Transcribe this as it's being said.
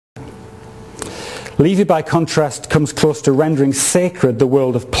Levi, by contrast, comes close to rendering sacred the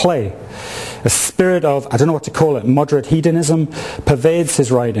world of play. A spirit of, I don't know what to call it, moderate hedonism pervades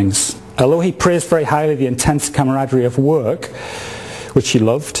his writings. Although he praised very highly the intense camaraderie of work, which he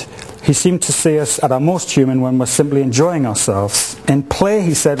loved, he seemed to see us at our most human when we're simply enjoying ourselves. In play,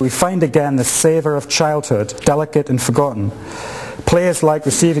 he said, we find again the savour of childhood, delicate and forgotten. Play is like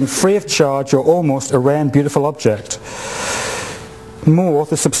receiving free of charge or almost a rare and beautiful object. More,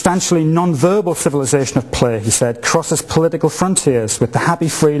 the substantially non-verbal civilization of play, he said, crosses political frontiers with the happy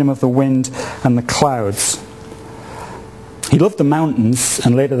freedom of the wind and the clouds. He loved the mountains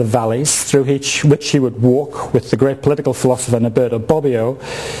and later the valleys, through which he would walk with the great political philosopher Norberto Bobbio,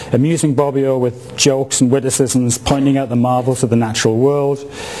 amusing Bobbio with jokes and witticisms, pointing out the marvels of the natural world.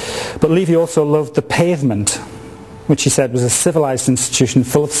 But Levi also loved the pavement, which he said was a civilized institution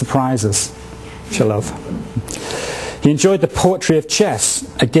full of surprises, which I love. He enjoyed the poetry of chess,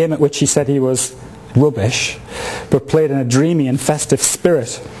 a game at which he said he was rubbish, but played in a dreamy and festive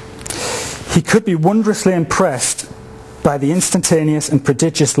spirit. He could be wondrously impressed by the instantaneous and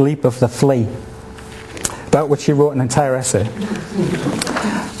prodigious leap of the flea, about which he wrote an entire essay.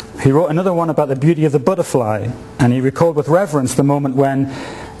 He wrote another one about the beauty of the butterfly, and he recalled with reverence the moment when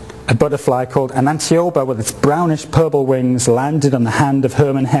a butterfly called an Antioba with its brownish purple wings landed on the hand of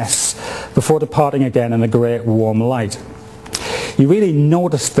Hermann Hesse before departing again in a great warm light. He really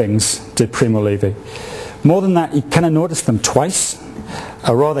noticed things, did Primo Levi. More than that, he kind of noticed them twice,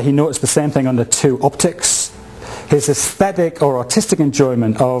 or rather he noticed the same thing under two optics. His aesthetic or artistic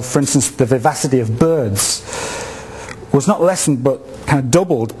enjoyment of, for instance, the vivacity of birds was not lessened but kind of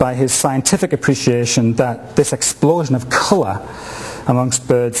doubled by his scientific appreciation that this explosion of colour amongst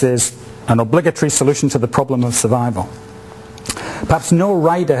birds is an obligatory solution to the problem of survival. Perhaps no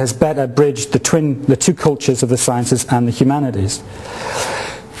writer has better bridged the two cultures of the sciences and the humanities.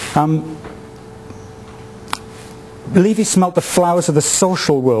 Levi smelt the flowers of the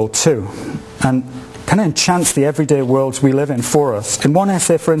social world too, and kind of enchants the everyday worlds we live in for us. In one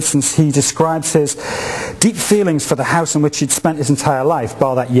essay, for instance, he describes his deep feelings for the house in which he'd spent his entire life,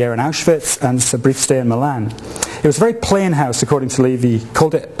 bar that year in Auschwitz and a brief stay in Milan. It was a very plain house, according to Levi. He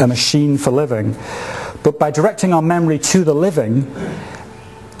called it a machine for living. But by directing our memory to the living,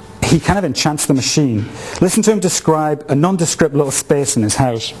 he kind of enchants the machine. Listen to him describe a nondescript little space in his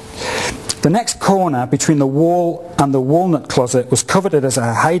house. The next corner between the wall and the walnut closet was coveted as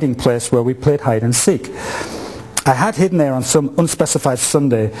a hiding place where we played hide and seek. I had hidden there on some unspecified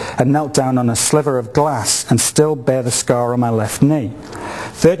Sunday and knelt down on a sliver of glass and still bear the scar on my left knee.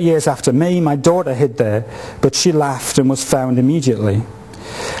 30 years after me, my daughter hid there, but she laughed and was found immediately.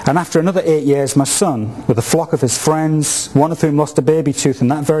 And after another 8 years, my son, with a flock of his friends, one of whom lost a baby tooth in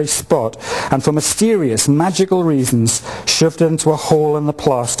that very spot, and for mysterious, magical reasons, shoved it into a hole in the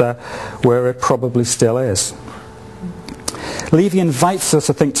plaster where it probably still is. Levi invites us,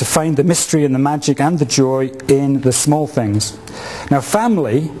 I think, to find the mystery and the magic and the joy in the small things. Now,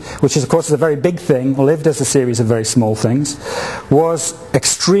 family, which is, of course, is a very big thing, lived as a series of very small things, was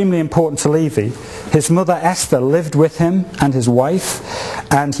extremely important to Levi. His mother Esther lived with him and his wife,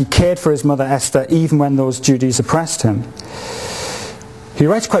 and he cared for his mother Esther even when those duties oppressed him. He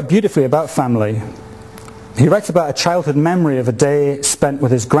writes quite beautifully about family. He writes about a childhood memory of a day spent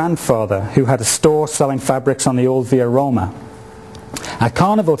with his grandfather, who had a store selling fabrics on the old Via Roma. At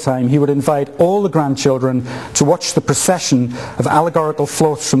carnival time, he would invite all the grandchildren to watch the procession of allegorical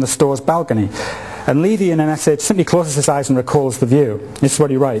floats from the store's balcony. And Levi, in an essay, simply closes his eyes and recalls the view. This is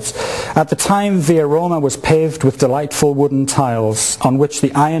what he writes. At the time, Via Roma was paved with delightful wooden tiles, on which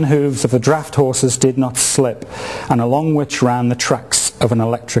the iron hooves of the draft horses did not slip, and along which ran the tracks of an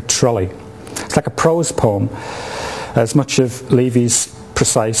electric trolley. It's like a prose poem, as much of Levi's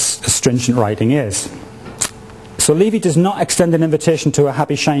precise, astringent writing is. So Levi does not extend an invitation to a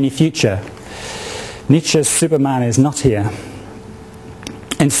happy, shiny future. Nietzsche's Superman is not here.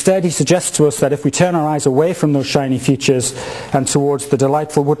 Instead, he suggests to us that if we turn our eyes away from those shiny futures and towards the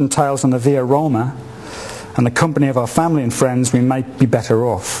delightful wooden tiles on the Via Roma and the company of our family and friends, we might be better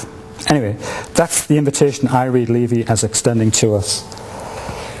off. Anyway, that's the invitation I read Levi as extending to us.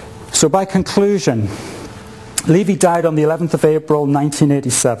 So by conclusion, Levi died on the 11th of April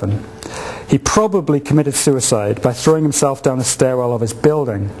 1987. He probably committed suicide by throwing himself down the stairwell of his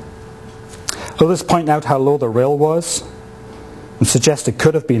building. Others point out how low the rail was and suggest it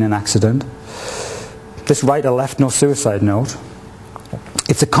could have been an accident. This writer left no suicide note.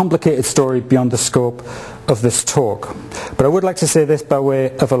 It's a complicated story beyond the scope of this talk. But I would like to say this by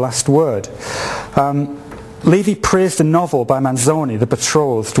way of a last word. Levi praised a novel by Manzoni, The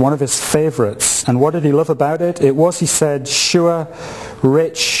Betrothed, one of his favourites. And what did he love about it? It was, he said, sure,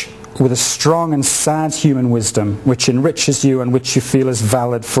 rich, with a strong and sad human wisdom which enriches you and which you feel is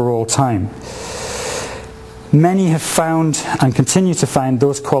valid for all time. Many have found and continue to find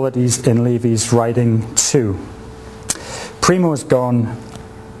those qualities in Levi's writing too. Primo is gone,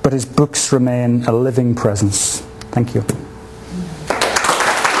 but his books remain a living presence. Thank you.